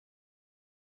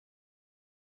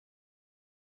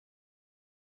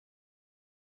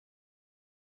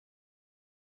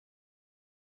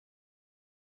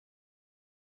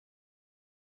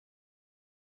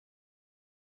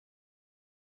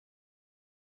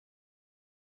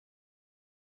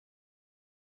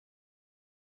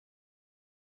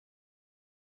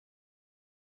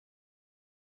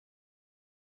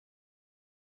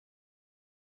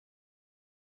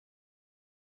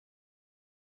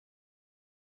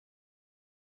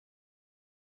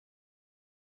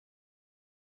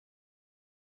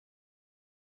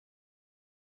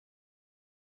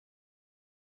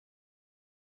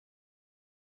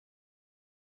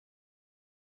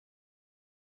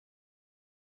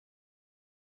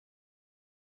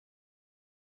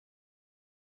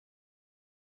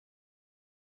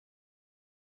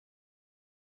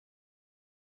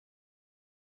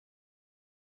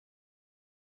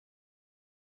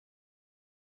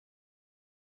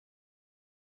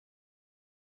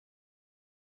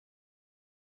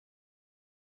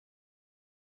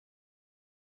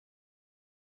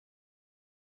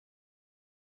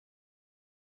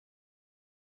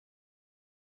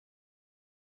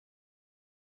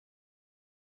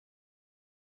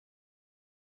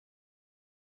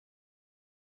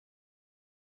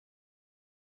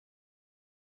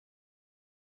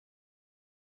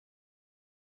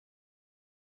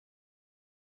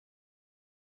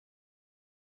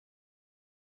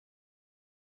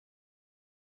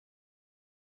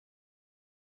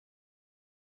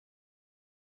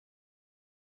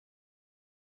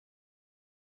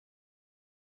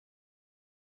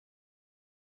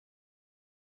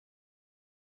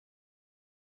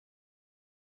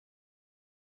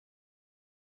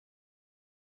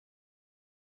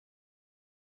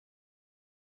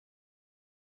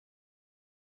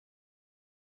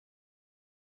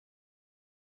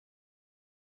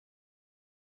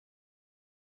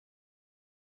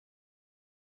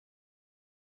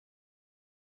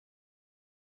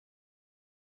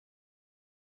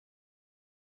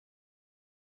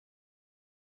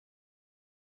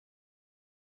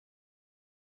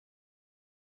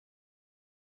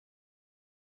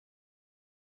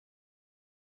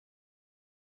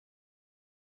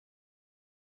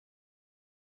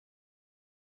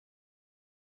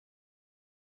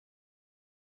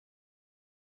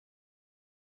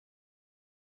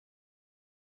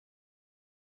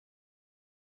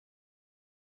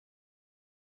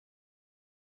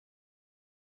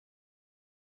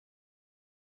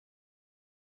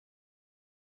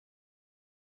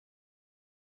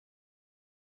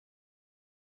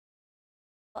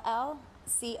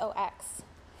LCOX.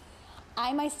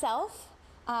 I myself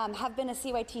have been a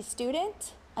CYT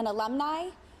student, an alumni,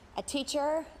 a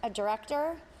teacher, a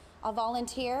director, a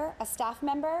volunteer, a staff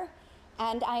member,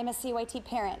 and I am a CYT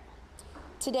parent.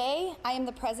 Today, I am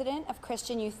the president of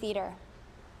Christian Youth Theater.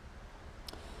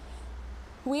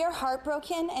 We are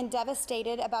heartbroken and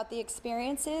devastated about the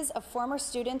experiences of former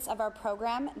students of our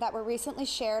program that were recently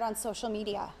shared on social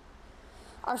media.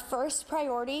 Our first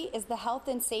priority is the health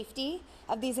and safety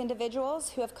of these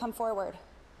individuals who have come forward.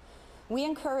 We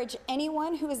encourage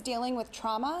anyone who is dealing with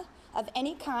trauma of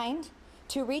any kind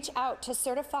to reach out to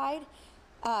certified,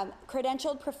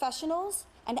 credentialed professionals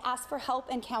and ask for help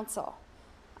and counsel.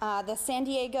 The San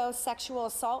Diego Sexual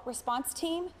Assault Response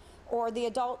Team or the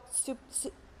Adult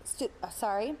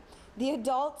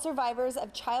Survivors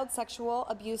of Child Sexual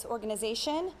Abuse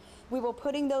Organization. We will be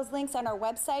putting those links on our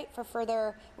website for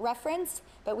further reference,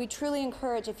 but we truly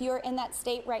encourage, if you are in that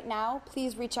state right now,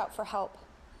 please reach out for help.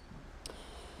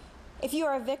 If you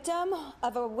are a victim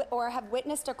of or have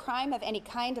witnessed a crime of any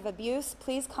kind of abuse,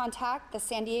 please contact the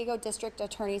San Diego District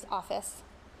Attorney's Office.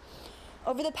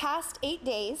 Over the past 8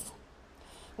 days,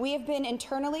 we have been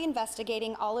internally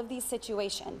investigating all of these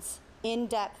situations in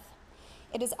depth.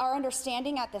 It is our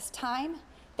understanding at this time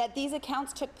that these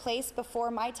accounts took place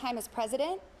before my time as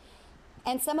president,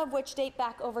 and some of which date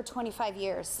back over 25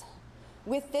 years.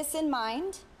 With this in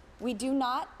mind, we do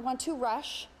not want to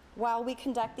rush while we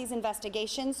conduct these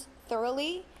investigations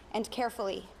thoroughly and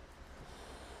carefully.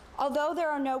 Although there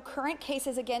are no current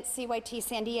cases against CYT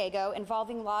San Diego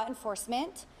involving law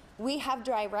enforcement, we have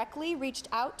directly reached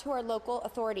out to our local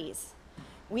authorities.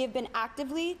 We have been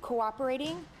actively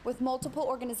cooperating with multiple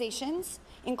organizations,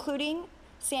 including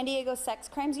San Diego Sex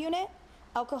Crimes Unit,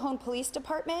 El Cajon Police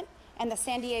Department, and the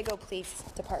San Diego Police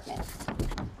Department.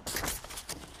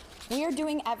 We are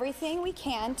doing everything we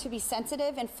can to be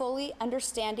sensitive and fully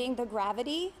understanding the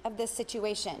gravity of this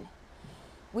situation.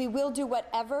 We will do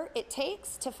whatever it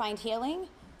takes to find healing,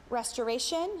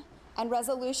 restoration, and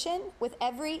resolution with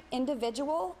every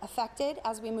individual affected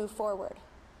as we move forward.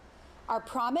 Our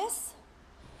promise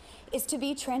is to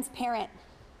be transparent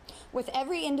with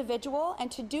every individual and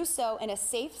to do so in a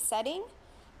safe setting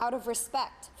out of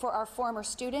respect for our former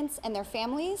students and their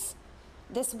families.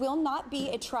 This will not be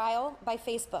a trial by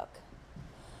Facebook.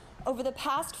 Over the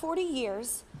past 40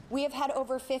 years, we have had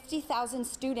over 50,000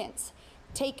 students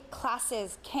take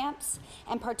classes, camps,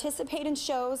 and participate in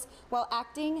shows while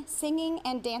acting, singing,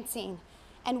 and dancing.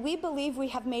 And we believe we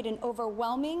have made an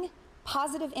overwhelming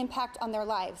positive impact on their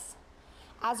lives,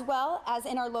 as well as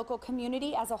in our local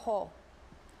community as a whole.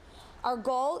 Our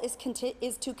goal is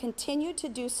to continue to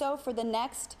do so for the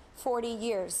next 40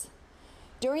 years.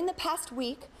 During the past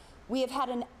week, we have had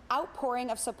an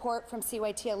outpouring of support from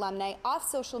CYT alumni off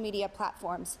social media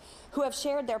platforms who have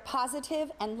shared their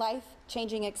positive and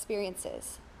life-changing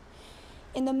experiences.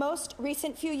 In the most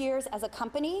recent few years as a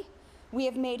company, we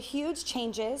have made huge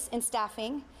changes in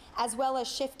staffing, as well as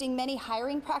shifting many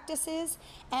hiring practices,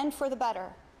 and for the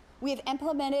better. We have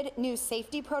implemented new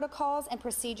safety protocols and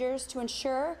procedures to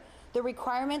ensure the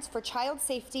requirements for child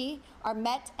safety are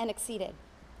met and exceeded.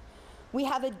 We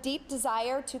have a deep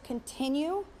desire to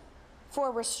continue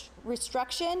for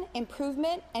restriction,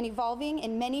 improvement, and evolving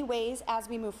in many ways as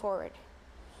we move forward.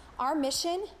 Our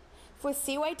mission with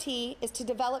CYT is to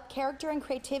develop character and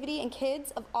creativity in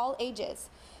kids of all ages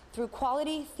through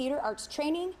quality theater arts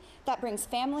training that brings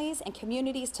families and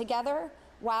communities together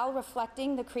while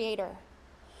reflecting the Creator.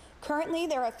 Currently,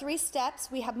 there are 3 steps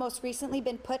we have most recently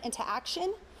been put into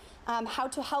action, how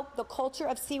to help the culture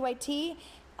of CYT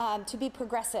to be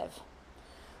progressive.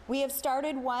 We have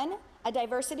started a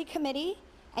diversity committee,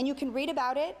 and you can read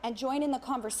about it and join in the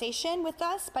conversation with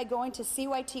us by going to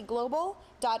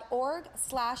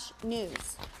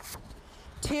cytglobal.org/news.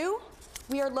 2,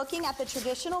 we are looking at the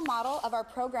traditional model of our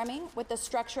programming with the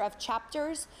structure of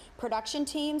chapters, production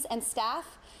teams, and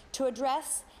staff to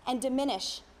address and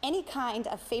diminish any kind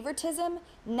of favoritism,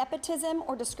 nepotism,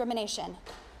 or discrimination.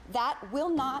 That will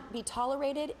not be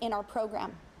tolerated in our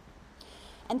program.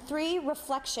 And 3,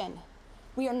 reflection.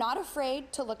 We are not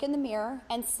afraid to look in the mirror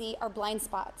and see our blind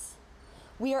spots.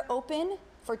 We are open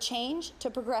for change to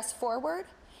progress forward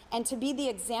and to be the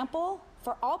example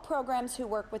for all programs who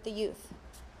work with the youth.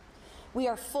 We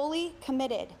are fully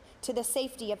committed to the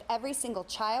safety of every single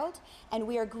child, and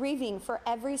we are grieving for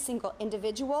every single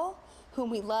individual whom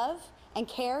we love and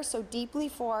care so deeply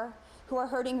for, who are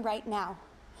hurting right now.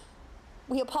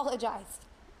 We apologize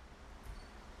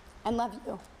and love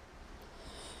you.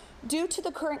 Due to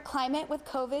the current climate with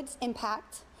COVID's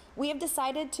impact, we have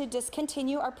decided to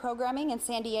discontinue our programming in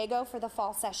San Diego for the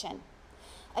fall session.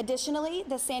 Additionally,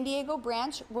 the San Diego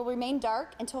branch will remain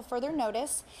dark until further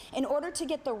notice in order to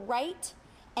get the right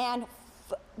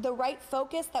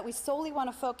focus that we solely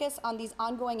want to focus on these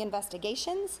ongoing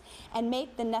investigations and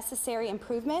make the necessary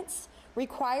improvements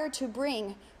required to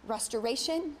bring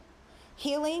restoration,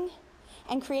 healing,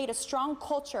 and create a strong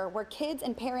culture where kids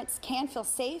and parents can feel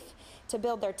safe to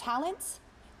build their talents,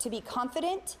 to be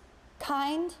confident,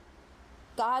 kind,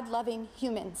 God-loving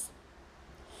humans.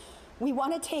 We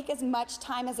want to take as much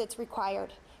time as it's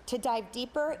required to dive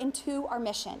deeper into our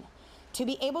mission, to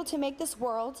be able to make this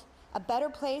world a better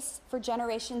place for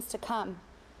generations to come,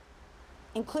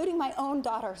 including my own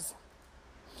daughters.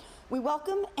 We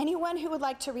welcome anyone who would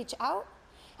like to reach out,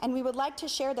 and we would like to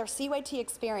share their CYT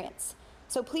experience.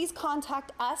 So please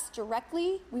contact us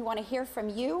directly. We want to hear from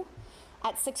you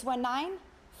at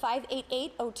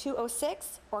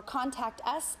 619-588-0206 or contact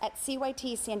us at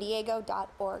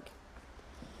cytsandiego.org.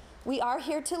 We are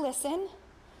here to listen.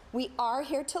 We are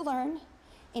here to learn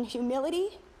in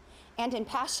humility and in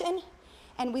passion,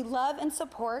 and we love and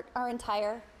support our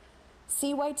entire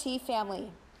CYT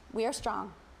family. We are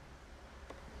strong.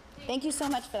 Thank you so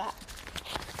much for that.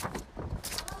 How long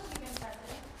have you been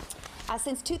president?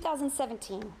 Since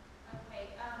 2017. Okay.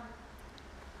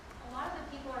 A lot of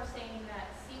the people are saying that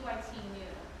CYT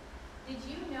knew. Did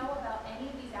you know about any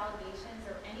of these allegations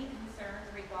or any concerns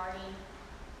regarding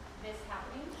this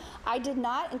happening? I did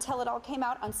not until it all came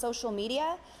out on social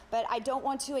media, but I don't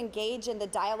want to engage in the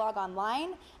dialogue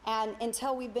online, and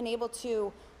until we've been able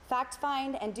to fact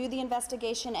find and do the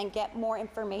investigation and get more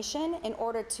information in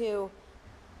order to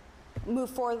move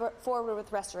forward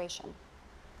with restoration.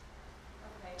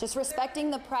 Okay. Just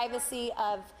respecting the privacy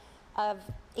of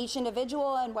each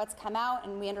individual and what's come out,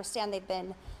 and we understand they've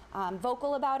been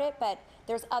vocal about it, but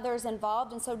there's others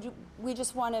involved, and so we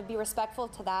just want to be respectful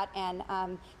to that and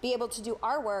be able to do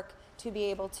our work to be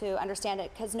able to understand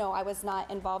it, because no, I was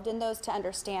not involved in those to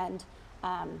understand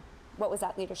what was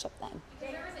that leadership then.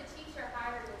 Because there was a teacher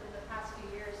hired within the past few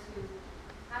years who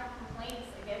had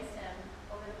complaints against him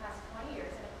over the past 20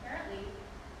 years, and apparently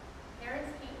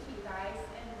parents came to you guys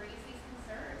and raised these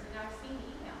concerns, and I've seen the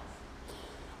emails.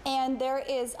 And there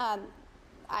is,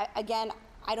 again,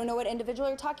 I don't know what individual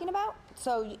you're talking about,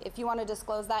 so if you want to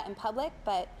disclose that in public,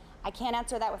 but I can't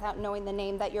answer that without knowing the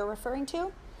name that you're referring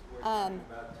to. We're talking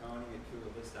about Tony at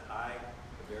Chula Vista High,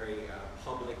 a very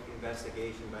public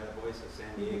investigation by the Voice of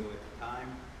San Diego at the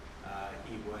time.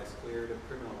 He was cleared of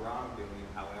criminal wrongdoing.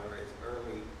 However, as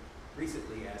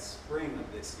recently as spring of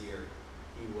this year,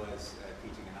 he was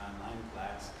teaching an online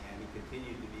class, and he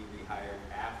continued to be rehired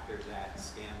after that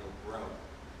scandal broke.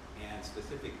 And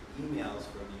specific emails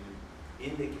from you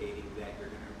indicating that you're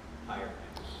going to hire him.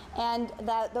 And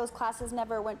that those classes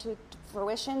never went to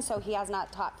fruition, so he has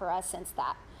not taught for us since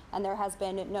that. And there has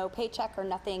been no paycheck or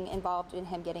nothing involved in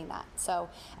him getting that. So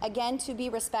again, to be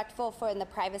respectful for the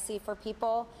privacy for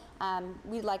people,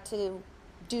 we'd like to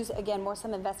do, again,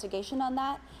 some investigation on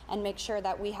that and make sure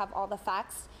that we have all the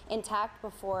facts intact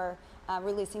before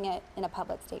releasing it in a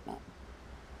public statement.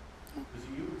 Was it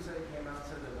you who said came out and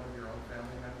said that one of your own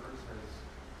family members has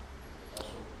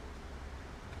also...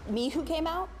 Me who came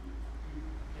out? You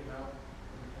came out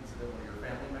and said that one of your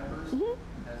family members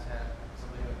has had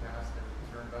something in the past they're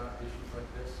concerned about, issues like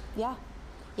this? Yeah.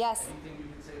 Yes. Anything you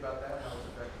can say about that, how it's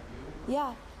affected you?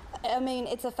 Yeah. I mean,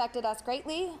 it's affected us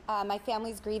greatly. My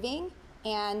family's grieving,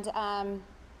 and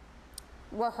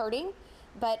we're hurting.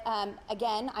 But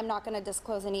again, I'm not going to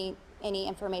disclose any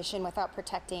information without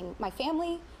protecting my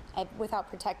family, without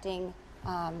protecting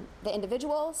the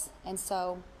individuals. And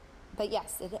so, but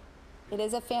yes, it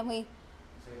is a family. You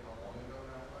say how long ago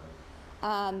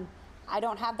that was? I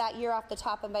don't have that year off the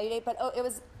top of my head, but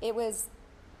it was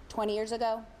 20 years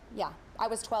ago. Yeah, I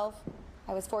was 12.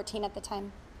 I was 14 at the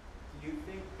time. Do you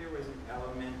think there was an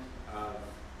element of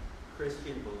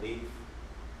Christian belief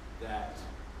that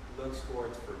looks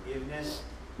towards forgiveness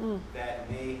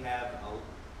that may have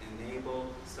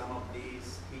enabled some of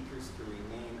these teachers to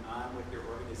remain on with your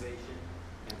organization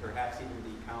and perhaps even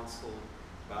be counseled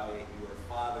by your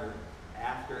father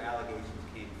after allegations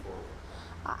came forward?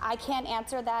 I can't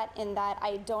answer that in that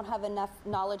I don't have enough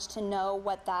knowledge to know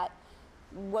what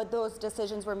those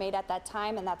decisions were made at that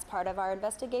time, and that's part of our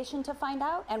investigation to find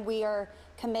out, and we are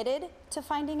committed to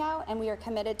finding out, and we are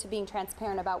committed to being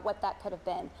transparent about what that could have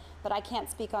been. But I can't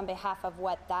speak on behalf of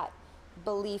what that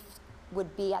belief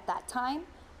would be at that time.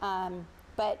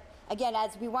 But again,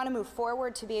 as we want to move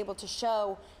forward to be able to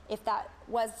show if that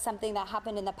was something that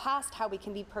happened in the past, how we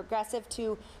can be progressive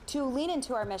to lean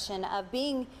into our mission of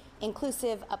being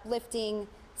inclusive, uplifting,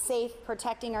 safe,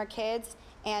 protecting our kids,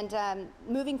 and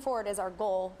moving forward is our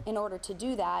goal in order to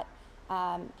do that.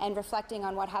 and reflecting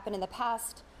on what happened in the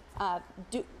past,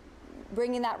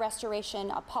 bringing that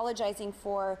restoration, apologizing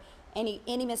for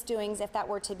any misdoings if that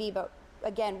were to be. But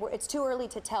again, it's too early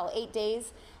to tell. 8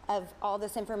 days of all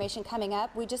this information coming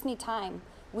up. We just need time.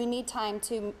 We need time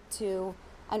to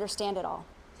understand it all.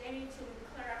 Jamie, to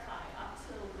clarify, up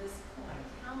till this point,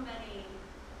 how many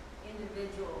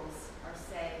individuals are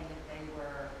saying that they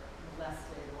were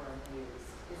molested or abused?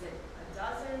 Is it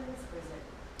dozens, or is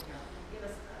it, give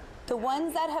us The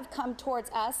ones that have come towards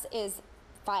us is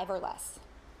 5 or less.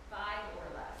 5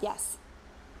 or less? Yes.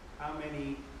 How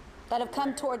many That have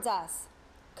come towards us,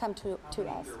 come to How many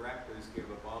us. directors, give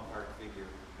a ballpark figure,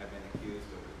 have been accused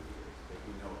over the years that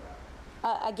you know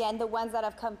about? Again, the ones that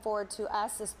have come forward to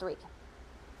us is 3.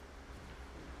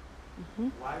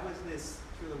 Why was this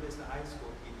Chula Vista High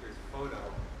School teacher's photo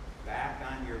back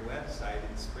on your website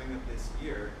in spring of this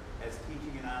year as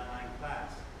teaching an online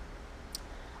class?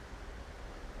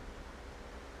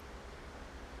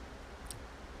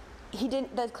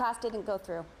 The class didn't go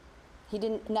through. He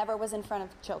never was in front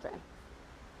of children.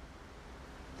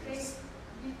 It's-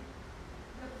 You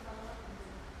have a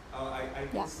follow-up? Oh, I Yeah.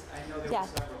 guess, I know there Yeah. were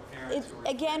several parents who were.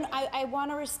 Again, I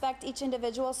want to respect each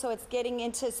individual, so it's getting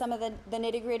into some of the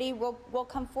nitty-gritty. We'll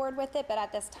come forward with it, but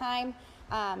at this time,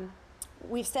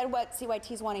 we've said what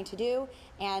CYT is wanting to do,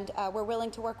 and we're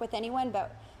willing to work with anyone,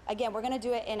 but again, we're going to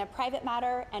do it in a private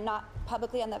matter and not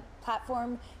publicly on the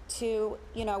platform to,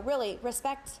 really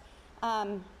respect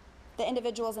the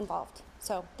individuals involved.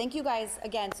 So thank you guys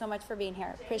again so much for being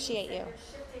here. Appreciate you. Jamie, you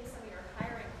said you're shifting some of your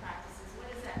hiring practices.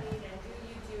 What does that mean, and do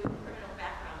you do criminal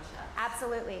background checks?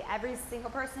 Absolutely. Every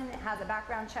single person has a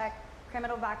background check,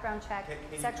 criminal background check, Can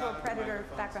you sexual talk into predator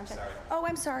microphones? background check. Sorry. Oh,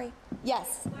 I'm sorry.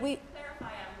 Yes, we. Clarify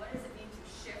on what does it mean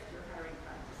to shift your hiring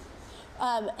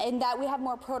practices? In that we have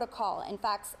more protocol. In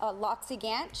fact, Loxie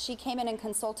Gant, she came in and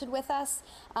consulted with us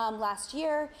last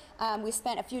year. We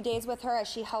spent a few days with her as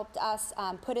she helped us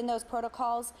put in those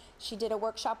protocols. She did a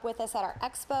workshop with us at our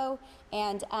expo,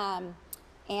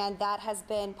 and that has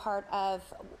been part of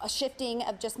a shifting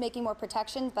of just making more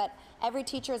protections. But every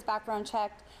teacher is background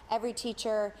checked. Every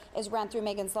teacher is ran through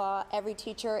Megan's Law. Every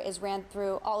teacher is ran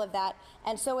through all of that.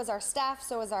 And so is our staff,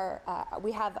 so is our,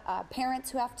 we have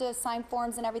parents who have to sign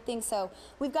forms and everything. So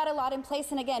we've got a lot in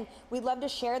place. And again, we'd love to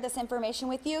share this information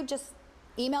with you. Just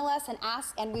email us and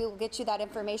ask, and we will get you that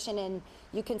information, and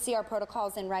you can see our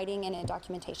protocols in writing and in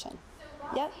documentation. So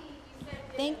Rocky, Yep. you said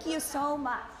did Thank a you so workshop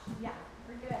much. Yeah.